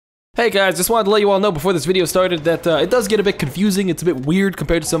Hey guys, just wanted to let you all know before this video started that it does get a bit confusing. It's a bit weird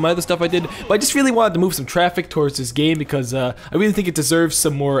compared to some other stuff I did, but I just really wanted to move some traffic towards this game because I really think it deserves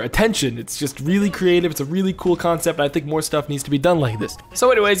some more attention. It's just really creative, it's a really cool concept, and I think more stuff needs to be done like this.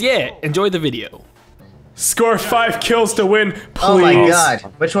 So anyways, yeah, enjoy the video. Score 5 kills to win, please. Oh my god.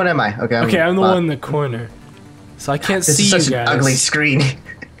 Which one am I? Okay, I'm the one in the corner. So I can't see you guys. This is such an ugly screen.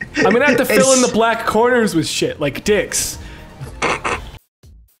 I'm gonna have to fill in the black corners with shit, like dicks.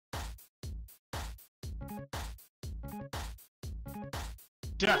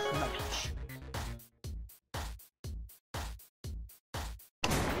 Deathmatch.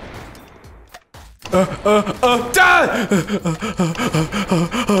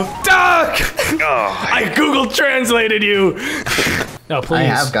 I Google translated you. No, please. I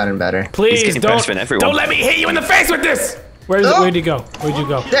have gotten better. Please don't let me hit you in the face with this. Where'd you go? Where'd you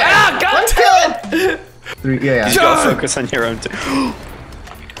go? There. Ah, God damn it! Yeah. You gotta focus on your own.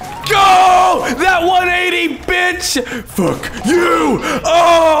 Go! That 180, bitch! Fuck you!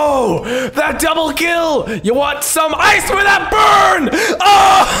 Oh! That double kill! You want some ice with that burn?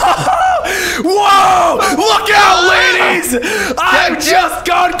 Oh! Whoa! Look out, ladies! I've just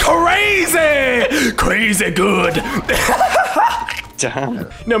gone crazy! Crazy good. Damn.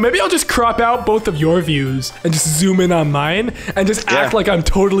 No, maybe I'll just crop out both of your views and just zoom in on mine and just act like I'm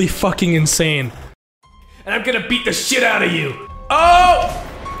totally fucking insane. And I'm gonna beat the shit out of you. Oh!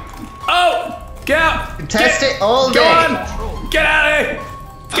 Oh! Get out! Test it all day. Go on! Get out of here!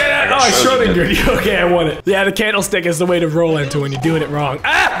 Get out! Oh, Schrodinger. Okay, I won it. Yeah, the candlestick is the way to roll into when you're doing it wrong.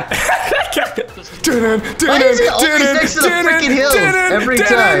 Ah! Why is it always next to the freaking hills every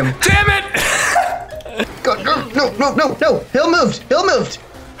time? Damn it! Go, no! Hill moved!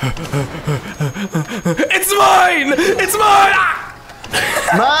 It's mine! It's mine! Ah!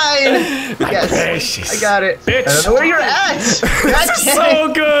 Mine! Yes, I got it. Bitch. I don't know where you're at! This is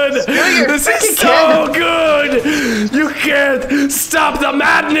so good! This is so good! You can't stop the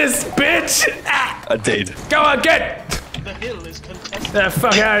madness, bitch! Ah. I did. Go on, get! The hill is contested. That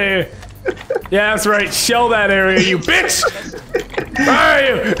fuck out of here. Yeah, that's right. Shell that area, you bitch! Where are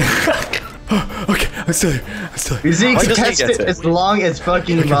you? Okay, I'm still here. You see, contest it as long as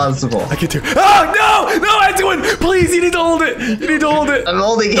fucking possible. I get to. Oh no! No, I do it! Please, you need to hold it. You need to hold it. I'm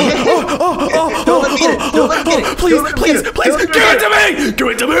holding it. Don't let me get it. Don't let me get it. Please, give it to me! Give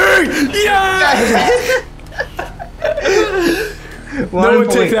it to me! Yeah!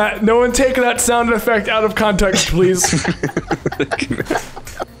 No one take that sound effect out of context, please.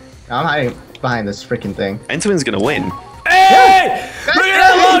 I'm hiding behind this freaking thing. Entwin's gonna win. Hey! Look at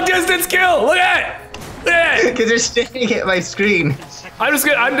that long distance kill! Look at it! Look at it! Because they're staring at my screen.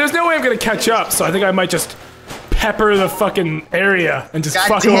 There's no way I'm gonna catch up, so I think I might just pepper the fucking area and just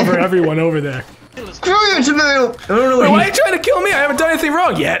fuck over everyone over there. Screw you, Tomato! Wait, why are you trying to kill me? I haven't done anything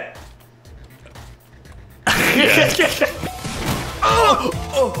wrong yet.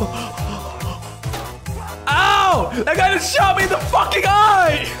 Ow! That guy just shot me in the fucking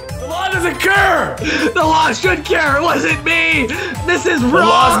eye! The law doesn't care! The law should care, it wasn't me! This is wrong! The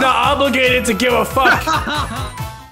law's not obligated to give a fuck!